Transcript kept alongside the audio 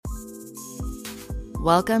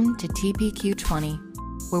Welcome to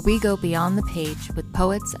TPQ20, where we go beyond the page with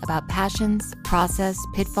poets about passions, process,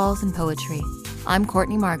 pitfalls, and poetry. I'm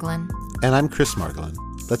Courtney Margolin. And I'm Chris Margolin.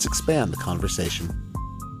 Let's expand the conversation.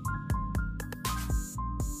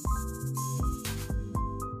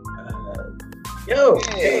 Yo.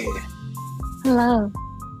 Hey. Hello.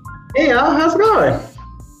 Hey, Al, how's it going?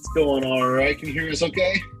 It's going all right. Can you hear us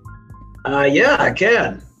okay? Yeah, I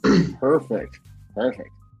can. Perfect.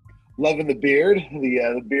 Loving the beard.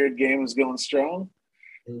 The beard game is going strong.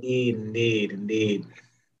 Indeed.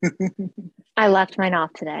 I left mine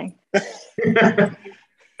off today, but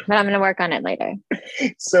I'm going to work on it later.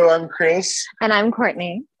 So I'm Chris. And I'm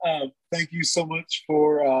Courtney. Thank you so much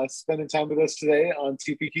for spending time with us today on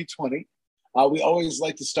TPQ20. We always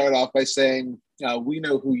like to start off by saying we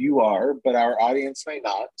know who you are, but our audience may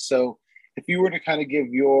not. So if you were to kind of give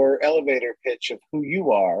your elevator pitch of who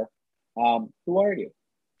you are, who are you?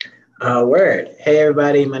 Word. Hey,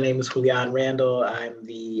 everybody. My name is Julian Randall. I'm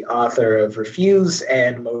the author of Refuse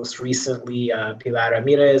and most recently Pilar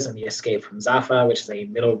Ramirez and The Escape from Zafa, which is a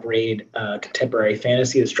middle grade contemporary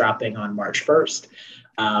fantasy that's dropping on March 1st.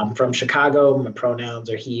 I'm from Chicago. My pronouns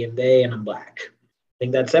are he and they, and I'm Black. I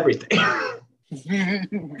think that's everything.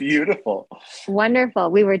 Beautiful. Wonderful.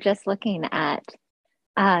 We were just looking at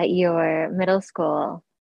your middle school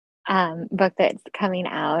book that's coming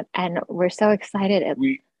out, and we're so excited.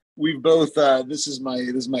 We've both. This is my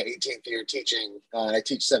 18th year teaching. I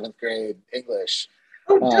teach 7th grade English,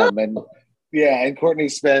 and Courtney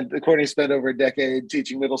spent over a decade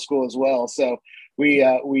teaching middle school as well. So we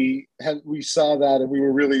saw that, and we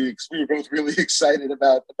were both really excited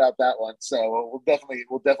about that one. So we'll definitely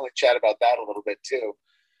chat about that a little bit too.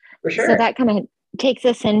 For sure. So that kind of takes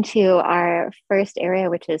us into our first area,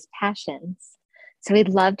 which is passions. So we'd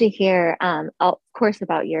love to hear, of course,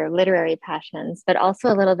 about your literary passions, but also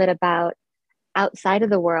a little bit about outside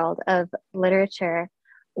of the world of literature.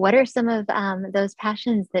 What are some of those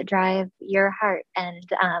passions that drive your heart? And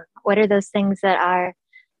what are those things that are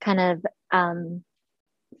kind of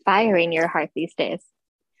firing your heart these days?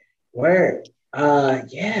 Word.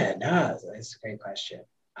 That's a great question.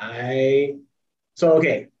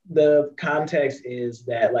 The context is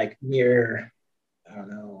that like mere, I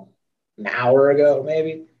don't know, an hour ago,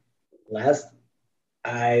 maybe less,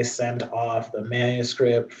 I sent off the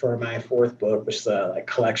manuscript for my 4th book, which is a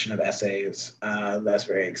collection of essays. That's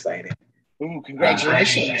very exciting. Ooh,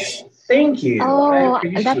 congratulations. Thank you. Oh,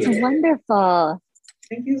 that's wonderful.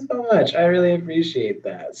 Thank you so much. I really appreciate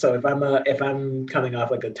that. So if I'm coming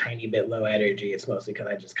off like a tiny bit low energy, it's mostly because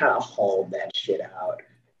I just kind of hauled that shit out.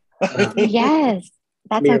 Yes,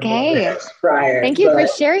 that's okay. Thank you for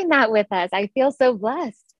sharing that with us. I feel so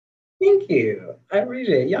blessed. Thank you. I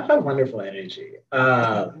appreciate it. Y'all have wonderful energy.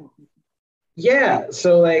 So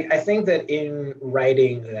like I think that in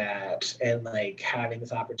writing that and like having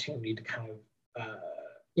this opportunity to kind of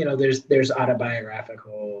there's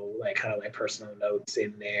autobiographical like kind of like personal notes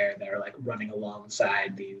in there that are like running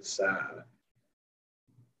alongside these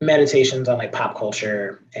meditations on like pop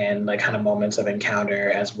culture and like kind of moments of encounter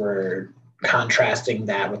as we're contrasting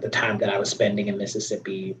that with the time that I was spending in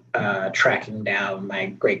Mississippi, tracking down my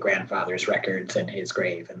great-grandfather's records and his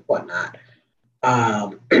grave and whatnot.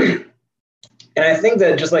 And I think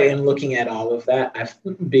that just like in looking at all of that, I've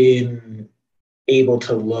been able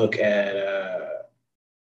to look at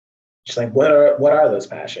just like what are those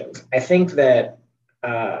passions? I think that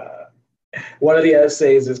one of the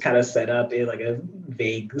essays is kind of set up in like a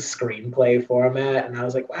vague screenplay format. And I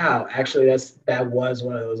was like, wow, actually that was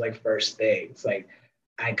one of those like first things. Like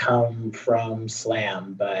I come from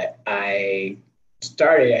slam, but I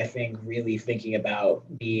started, I think, really thinking about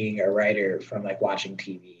being a writer from like watching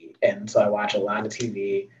TV. And so I watch a lot of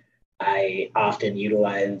TV. I often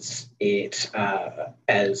utilize it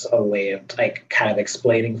as a way of like kind of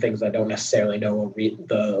explaining things I don't necessarily know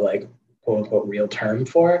the like quote unquote real term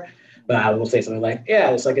for. But I will say something like, yeah,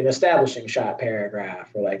 it's like an establishing shot paragraph,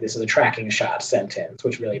 or like this is a tracking shot sentence,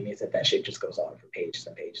 which really means that shit just goes on for pages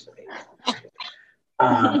and pages and pages.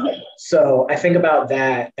 So I think about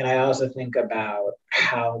that, and I also think about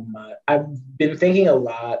how much I've been thinking a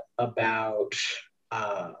lot about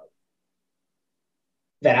that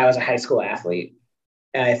I was a high school athlete.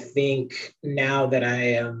 And I think now that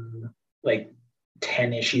I am like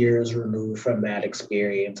 10-ish years removed from that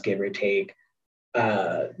experience, give or take,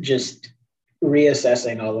 just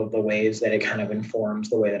reassessing all of the ways that it kind of informs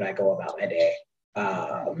the way that I go about my day,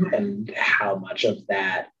 and how much of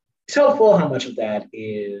that is helpful, how much of that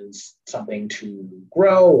is something to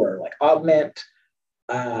grow or like augment.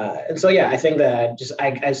 And so, yeah, I think that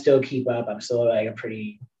I still keep up. I'm still like a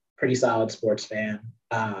pretty solid sports fan.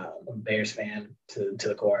 I'm a Bears fan to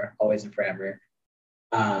the core, always and forever.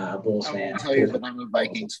 Bulls I fan. won't tell you that I'm a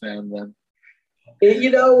Vikings fan then.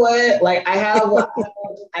 You know what? Like I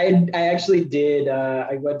actually did.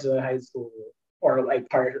 I went to high school, or like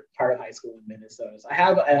part of high school in Minnesota. So I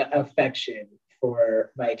have an affection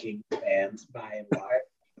for Viking fans by and large.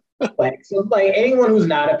 Like anyone who's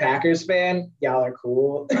not a Packers fan, y'all are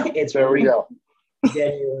cool. It's There we go.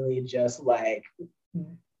 genuinely just like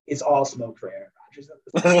it's all smoke for Aaron Rodgers.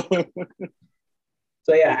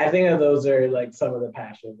 So yeah, I think that those are like some of the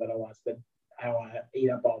passions that I want to eat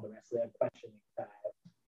up all the rest of the questioning time.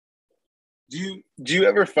 Do you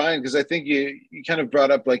ever find, because I think you kind of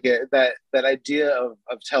brought up like that idea of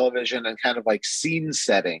television and kind of like scene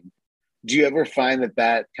setting. Do you ever find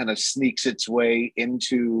that kind of sneaks its way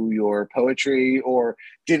into your poetry, or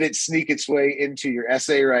did it sneak its way into your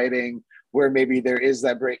essay writing, where maybe there is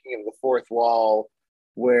that breaking of the fourth wall,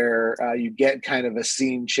 where you get kind of a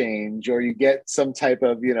scene change, or you get some type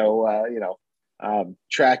of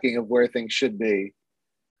tracking of where things should be?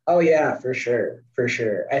 Oh yeah, for sure.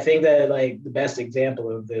 I think that like the best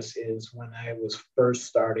example of this is when I was first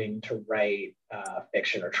starting to write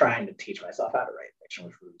fiction, or trying to teach myself how to write fiction,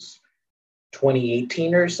 which was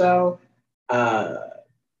 2018 or so.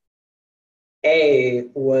 A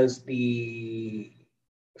was the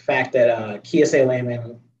fact that Kiese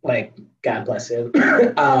Layman, like God bless him,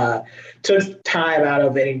 took time out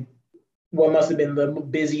of what must have been the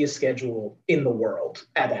busiest schedule in the world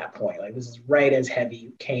at that point. Like this is right as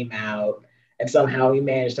Heavy came out, and somehow he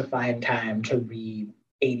managed to find time to read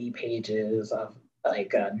 80 pages of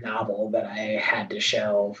like a novel that I had to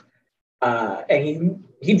shelve. And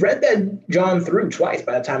he'd read that John through twice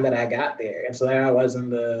by the time that I got there. And so there I was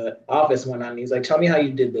in the office one night, and he's like, "Tell me how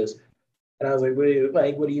you did this." And I was like,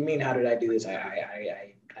 what do you mean? How did I do this?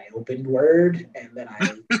 I opened Word, and then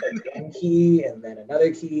I put one key and then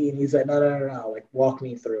another key. And he's like, no. Like, walk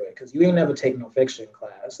me through it. Cause you ain't never taken no fiction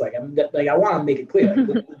class. Like, I want to make it clear.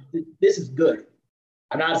 Like, this is good.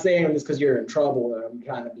 I'm not saying this because you're in trouble or I'm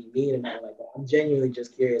trying to be mean and all like that. I'm genuinely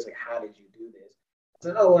just curious, like, how did you do this? I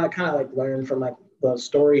said, I kind of like learned from like the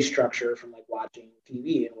story structure from like watching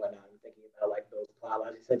TV and whatnot, and thinking about like those plot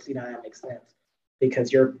lines. He said, see, now that makes sense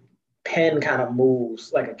because your pen kind of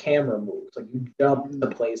moves like a camera moves. Like you jump to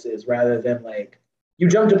places rather than like you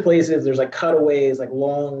jump to places. There's like cutaways, like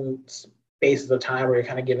long spaces of time where you're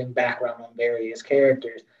kind of giving background on various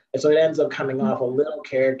characters, and so it ends up coming off a little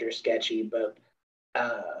character sketchy, but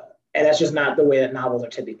and that's just not the way that novels are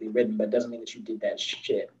typically written, but it doesn't mean that you did that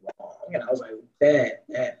shit wrong. And I was like, bet.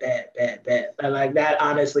 And like that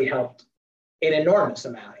honestly helped an enormous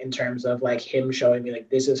amount in terms of like him showing me like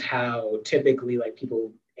this is how typically like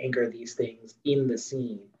people anchor these things in the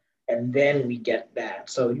scene. And then we get that.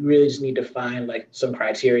 So you really just need to find like some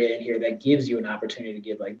criteria in here that gives you an opportunity to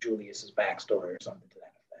give like Julius's backstory or something to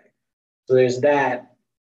that effect. So there's that.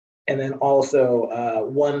 And then also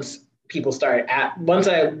once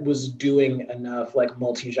I was doing enough like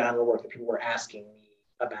multi-genre work that people were asking me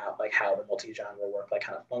about like how the multi-genre work like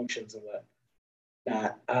kind of functions and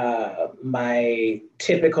whatnot, my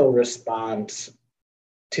typical response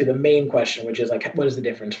to the main question, which is like, what is the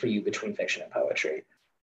difference for you between fiction and poetry,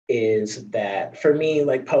 is that for me,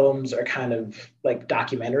 like poems are kind of like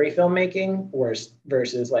documentary filmmaking,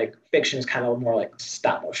 versus like fiction is kind of more like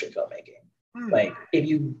stop motion filmmaking. Like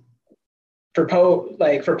for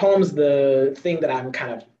poems, the thing that I'm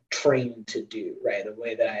kind of trained to do, right, the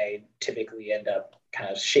way that I typically end up kind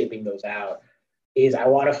of shaping those out is I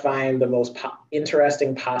want to find the most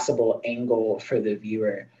interesting possible angle for the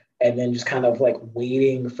viewer, and then just kind of like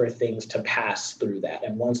waiting for things to pass through that.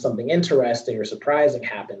 And once something interesting or surprising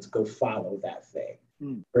happens, go follow that thing.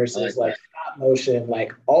 Versus like stop motion,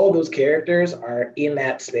 like all of those characters are in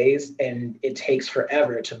that space and it takes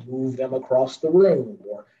forever to move them across the room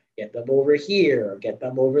or get them over here or get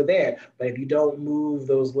them over there. But if you don't move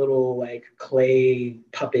those little like clay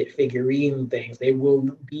puppet figurine things, they will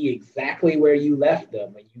be exactly where you left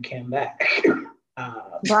them when you came back.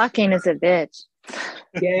 Blocking is a bitch.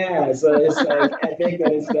 Yeah, so it's like I think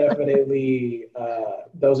that it's definitely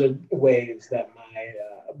those are ways that my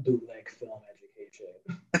bootleg film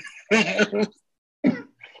education.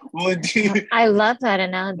 Well, I love that,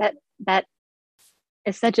 and now that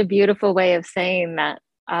is such a beautiful way of saying that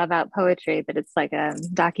about poetry. That it's like a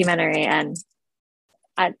documentary, and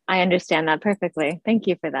I understand that perfectly. Thank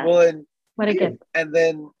you for that. Well, and what a gift. And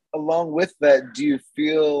then along with that, do you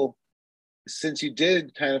feel, since you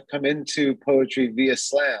did kind of come into poetry via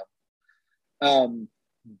slam,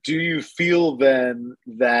 do you feel then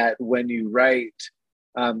that when you write,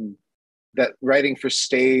 that writing for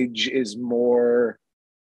stage is more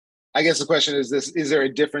I guess the question is this: is there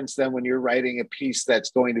a difference then when you're writing a piece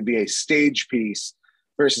that's going to be a stage piece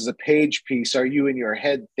versus a page piece? Are you in your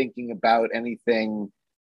head thinking about anything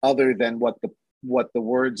other than what the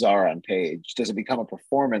words are on page? Does it become a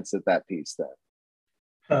performance at that piece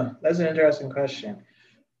then? That's an interesting question.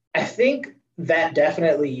 I think that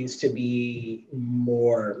definitely used to be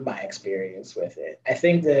more my experience with it. I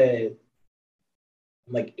think that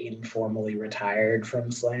I'm like informally retired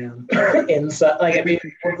from slam in so, like I mean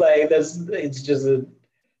like this it's just a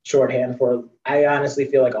shorthand for I honestly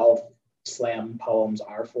feel like all slam poems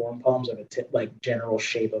are form poems of a like general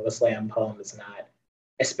shape of a slam poem is not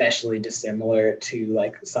especially dissimilar to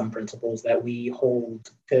like some principles that we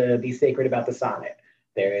hold to be sacred about the sonnet.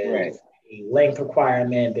 There is a length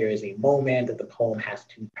requirement, there is a moment that the poem has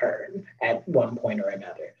to turn at one point or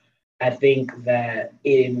another. I think that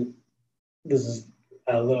this is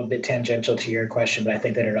a little bit tangential to your question, but I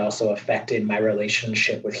think that it also affected my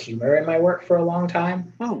relationship with humor in my work for a long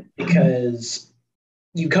time. Because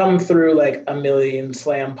you come through like a million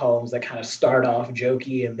slam poems that kind of start off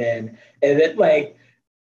jokey and then like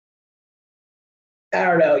I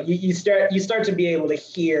don't know, you start to be able to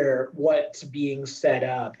hear what's being set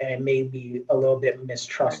up, and it made me a little bit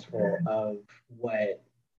mistrustful of what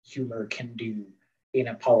humor can do in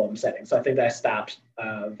a poem setting. So I think that I stopped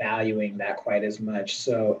valuing that quite as much.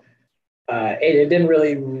 So it didn't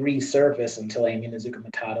really resurface until Amy Nizuka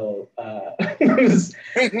Matado was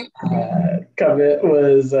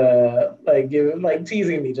like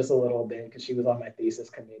teasing me just a little bit because she was on my thesis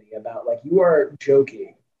committee about like, you are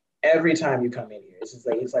joking every time you come in here. It's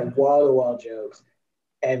like wall to wall jokes,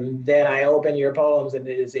 and then I open your poems and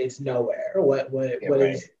it's nowhere. What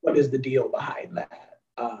is the deal behind that?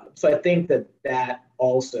 So I think that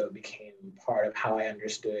also became part of how I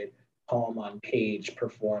understood poem on page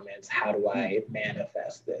performance. How do I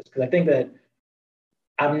manifest this? Because I think that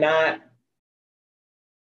I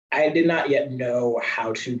did not yet know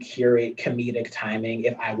how to curate comedic timing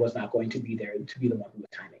if I was not going to be there to be the one who was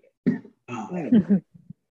timing it.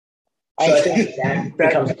 So I think that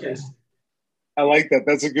becomes a case. I like that.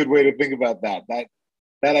 That's a good way to think about that.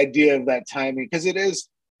 That idea of that timing, because it is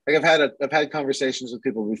like I've had conversations with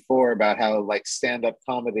people before about how like stand-up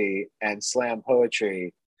comedy and slam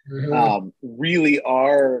poetry really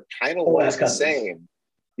are kind of one the same.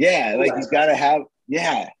 Yeah, like you got to have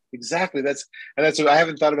exactly. That's what I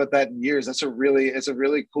haven't thought about that in years. It's a really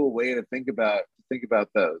cool way to think about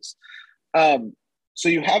those. So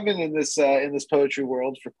you have been in this poetry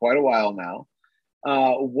world for quite a while now.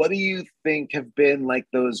 What do you think have been like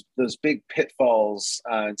those big pitfalls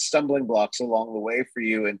and stumbling blocks along the way for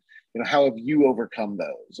you, and how have you overcome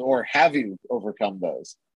those, or have you overcome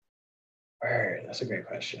those? That's a great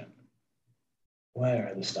question. What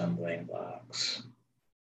are the stumbling blocks?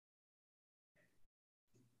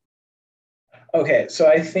 Okay, so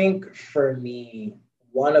I think for me,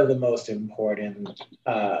 one of the most important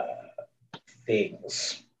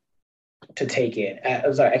things to take in.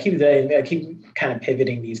 I'm sorry, I keep kind of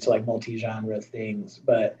pivoting these to like multi-genre things,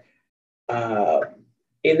 but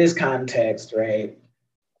in this context, right,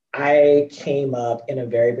 I came up in a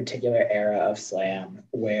very particular era of slam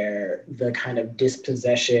where the kind of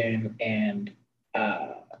dispossession and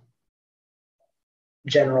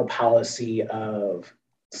general policy of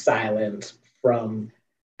silence from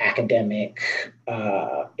academic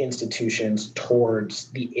institutions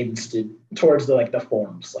towards the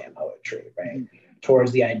form of slam poetry, right? Mm-hmm.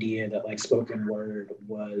 Towards the idea that like spoken word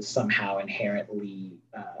was somehow inherently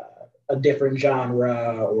a different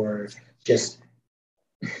genre or just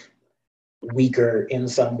weaker in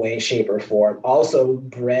some way, shape, or form. Also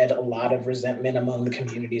bred a lot of resentment among the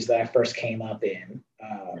communities that I first came up in,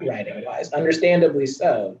 writing-wise. Understandably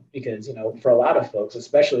so, because, for a lot of folks,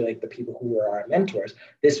 especially like the people who were our mentors,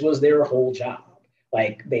 this was their whole job.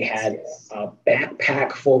 Like they had a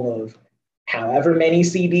backpack full of however many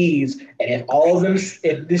CDs, and if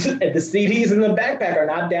the CDs in the backpack are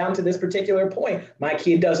not down to this particular point, my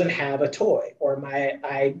kid doesn't have a toy, or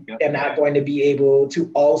I am not going to be able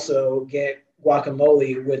to also get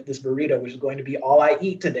guacamole with this burrito, which is going to be all I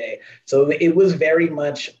eat today. So it was very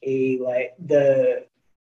much the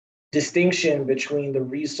distinction between the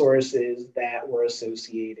resources that were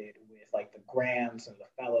associated with like the grants and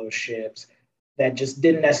the fellowships that just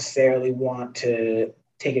didn't necessarily want to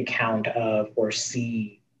take account of or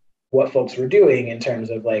see what folks were doing in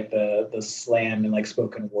terms of like the slam and like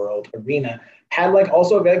spoken word arena had like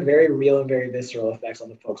also like very real and very visceral effects on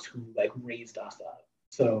the folks who like raised us up.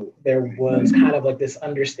 So there was kind of like this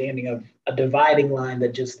understanding of a dividing line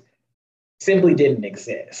that just simply didn't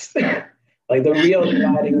exist. Like the real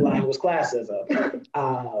dividing line was classism.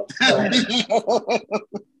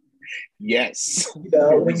 Yes. You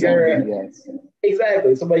know, when you're Yes.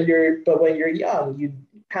 exactly. So when you're young, you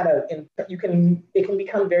kind of you can it can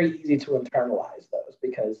become very easy to internalize those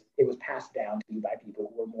because it was passed down to you by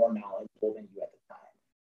people who were more knowledgeable than you at the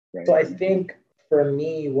time. So I Right. think for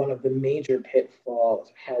me, one of the major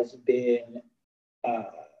pitfalls has been uh,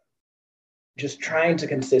 just trying to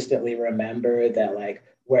consistently remember that like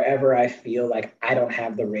wherever I feel like I don't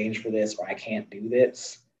have the range for this or I can't do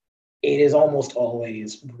this, it is almost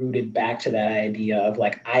always rooted back to that idea of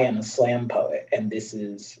like I am a slam poet and this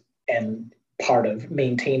is and part of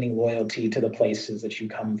maintaining loyalty to the places that you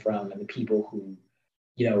come from and the people who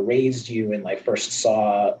raised you and like first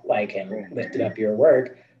saw like and Right. lifted up your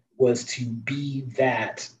work was to be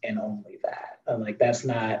that and only that. And like that's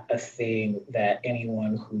not a thing that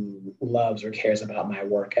anyone who loves or cares about my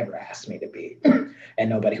work ever asked me to be. And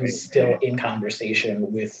nobody Right. who's still in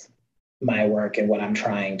conversation with my work and what I'm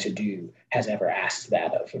trying to do has ever asked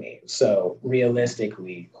that of me. So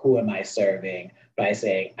realistically, who am I serving by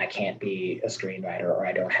saying I can't be a screenwriter or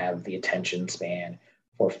I don't have the attention span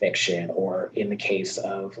for fiction, or in the case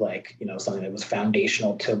of like something that was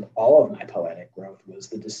foundational to all of my poetic growth was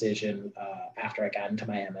the decision after I got into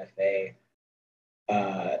my MFA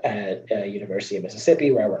at University of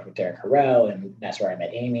Mississippi, where I worked with Derek Harrell, and that's where I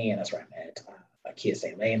met Amy, and that's where I met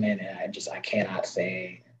Kiese Lehman, and I cannot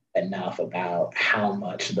say enough about how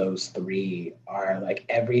much those three are like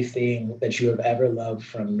everything that you have ever loved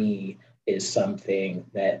from me is something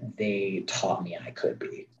that they taught me I could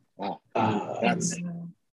be. Wow. Um, That's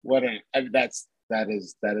what a I mean, that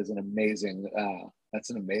is an amazing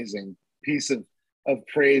piece of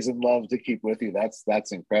praise and love to keep with you.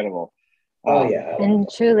 That's incredible. oh yeah, And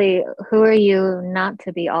truly, who are you not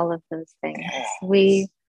to be all of those things? Yeah. We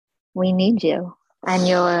need you and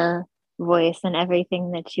your voice and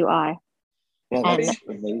everything that you are. Yeah, And that's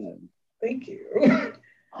amazing. thank you.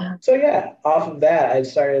 So yeah, off of that, I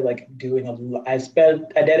started like doing I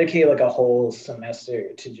dedicated like a whole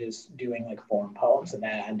semester to just doing like form poems, and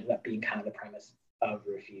that ended up being kind of the premise of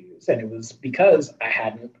Refuse. And it was because I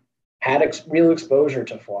hadn't had real exposure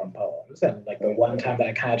to form poems, and like the one time that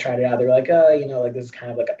I kind of tried it out, they were like, like this is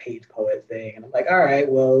kind of like a page poet thing, and I'm like, all right,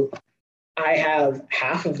 well, I have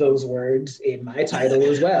half of those words in my title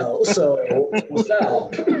as well, so what's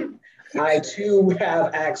up? I too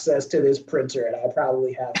have access to this printer, and I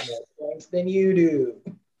probably have more points than you do.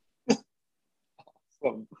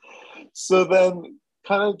 So then,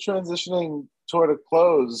 kind of transitioning toward a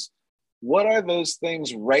close, what are those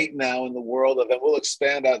things right now in the world of, and we'll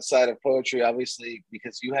expand outside of poetry, obviously,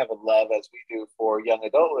 because you have a love, as we do, for young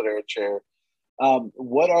adult literature.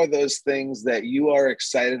 What are those things that you are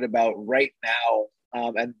excited about right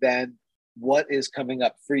now? And then what is coming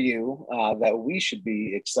up for you that we should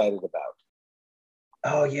be excited about?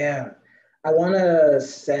 Oh yeah. I want to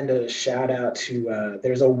send a shout out to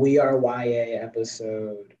there's a We Are YA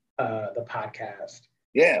episode, the podcast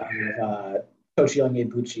Yeah. of Toshi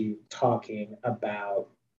Onyebuchi talking about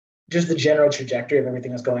just the general trajectory of everything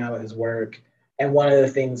that's going on with his work. And one of the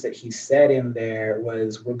things that he said in there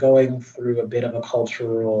was we're going through a bit of a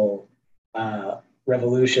cultural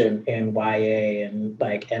revolution in YA and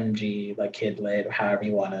like MG, like kid lit, however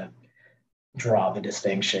you want to draw the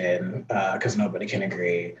distinction, because nobody can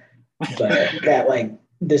agree. But that like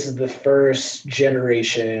this is the first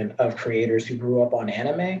generation of creators who grew up on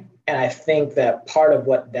anime. And I think that part of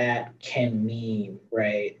what that can mean,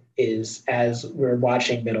 right, is as we're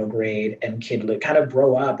watching middle grade and kid lit kind of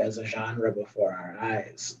grow up as a genre before our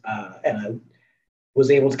eyes. And I was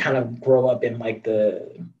able to kind of grow up in like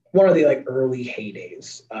the one of the like early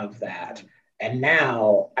heydays of that. And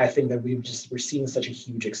now I think that we're seeing such a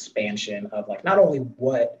huge expansion of like not only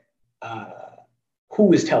what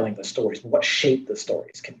who is telling the stories, but what shape the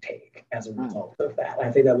stories can take as a result of that. I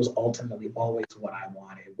think that was ultimately always what I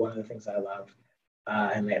wanted. One of the things I love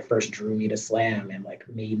and that first drew me to slam and like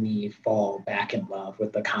made me fall back in love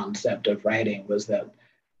with the concept of writing was that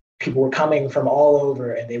people were coming from all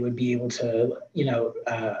over and they would be able to,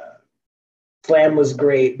 slam was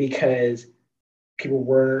great because people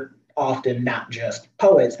were often not just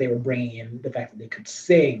poets, they were bringing in the fact that they could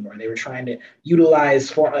sing or they were trying to utilize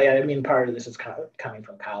form. I mean, part of this is coming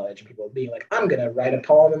from college and people being like, I'm going to write a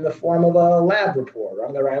poem in the form of a lab report, or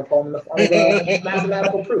I'm going to write a poem in the form of a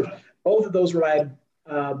mathematical proof. Both of those were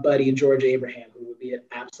my buddy, George Abraham, who would be an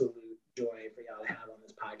absolute joy for y'all to have on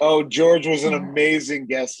this podcast. Oh, George was an amazing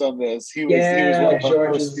guest on this. He was one of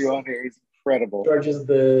our first few on here. He's incredible. George is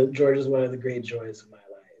one of the great joys of my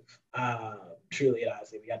life. Truly and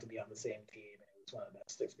honestly, we got to be on the same team, and it was one of the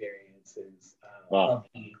best experiences of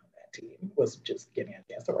being on that team. Was just getting a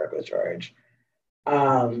chance to work with George.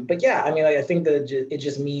 But yeah, I mean, like, I think that it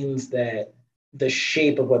just means that the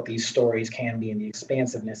shape of what these stories can be and the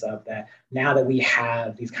expansiveness of that. Now that we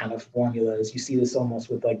have these kind of formulas, you see this almost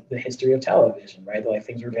with like the history of television, right? Like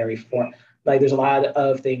things are very like there's a lot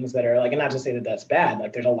of things that are like, and not to say that that's bad.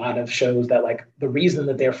 Like there's a lot of shows that like the reason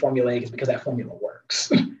that they're formulaic is because that formula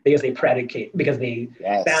works, because they because they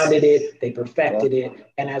founded it, they perfected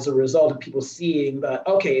it, and as a result of people seeing the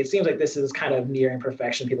okay, it seems like this is kind of nearing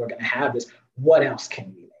perfection. People are going to have this. What else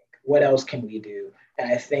can we make? What else can we do?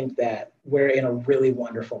 And I think that we're in a really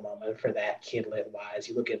wonderful moment for that kidlit wise.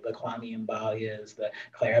 You look at the Kwame Mbalias, the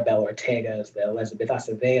Claribel Ortegas, the Elizabeth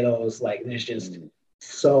Acevedos, like there's just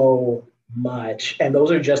so much. And those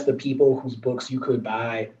are just the people whose books you could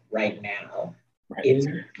buy right now. Right.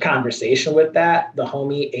 In conversation with that, the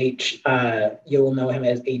homie you'll know him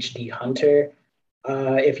as H.D. Hunter.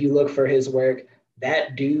 If you look for his work,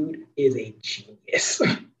 that dude is a genius.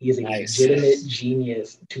 He is a legitimate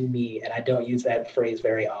genius to me, and I don't use that phrase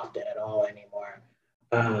very often at all anymore.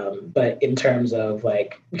 But in terms of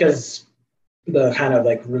like, because the kind of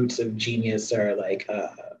like roots of genius are like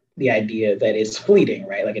the idea that it's fleeting,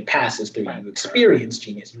 right? Like it passes through you. You experience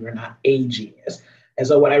genius. You are not a genius. And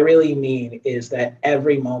so what I really mean is that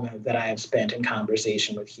every moment that I have spent in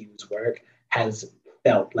conversation with Hugh's work has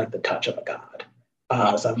felt like the touch of a god.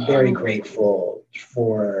 So I'm very grateful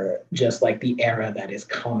for just like the era that is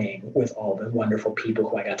coming with all the wonderful people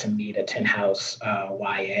who I got to meet at Tin House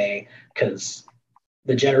YA, because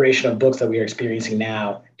the generation of books that we are experiencing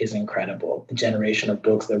now is incredible. The generation of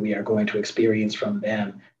books that we are going to experience from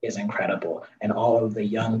them is incredible. And all of the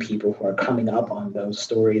young people who are coming up on those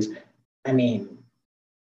stories, I mean,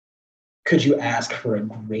 could you ask for a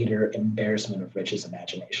greater embarrassment of riches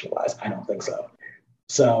imagination-wise? I don't think so.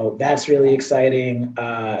 So that's really exciting.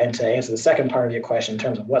 And to answer the second part of your question in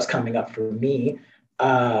terms of what's coming up for me,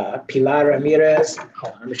 Pilar Ramirez,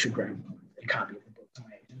 hold on, let me should grab a copy of the book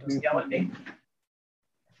tonight. Doesn't yell at me.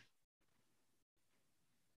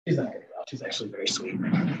 She's not very well. She's actually very sweet.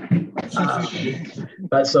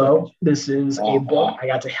 But so this is a book. I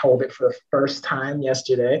got to hold it for the first time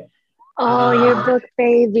yesterday. Oh, your book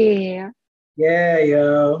baby. Yeah,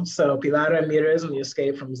 yo. So Pilar Ramirez and the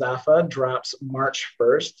Escape from Zafa drops March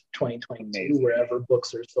 1st, 2022, amazing, wherever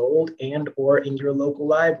books are sold and or in your local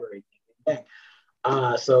library.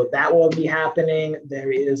 So that will be happening.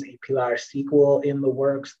 There is a Pilar sequel in the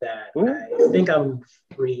works that I think I'm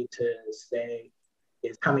free to say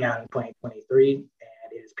is coming out in 2023, and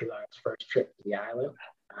it is Pilar's first trip to the island.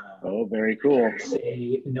 Very cool.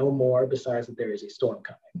 Say no more besides that there is a storm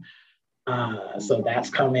coming. So that's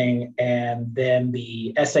coming. And then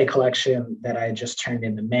the essay collection that I just turned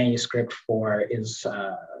in the manuscript for is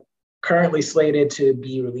currently slated to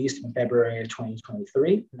be released in February of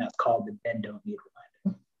 2023. And that's called The Dead Don't Need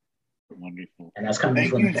Reminding. Wonderful. And that's coming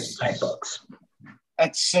from Type Books.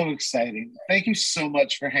 That's so exciting. Thank you so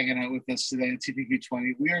much for hanging out with us today at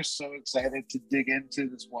TPQ20. We are so excited to dig into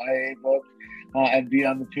this YA book and be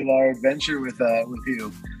on the Pilar adventure with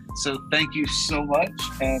you. So thank you so much.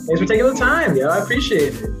 And thanks for taking the time, yo. I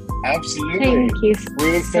appreciate it. Absolutely. Thank you.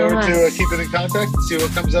 We look forward to keeping in contact and see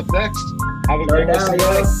what comes up next. Have a great rest of the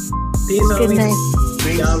night. Peace, good homies. Night.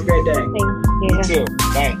 Peace. Y'all have a great day. Thank you. You too.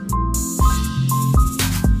 Bye.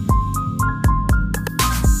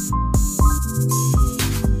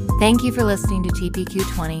 Thank you for listening to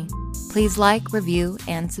TPQ20. Please like, review,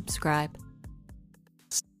 and subscribe.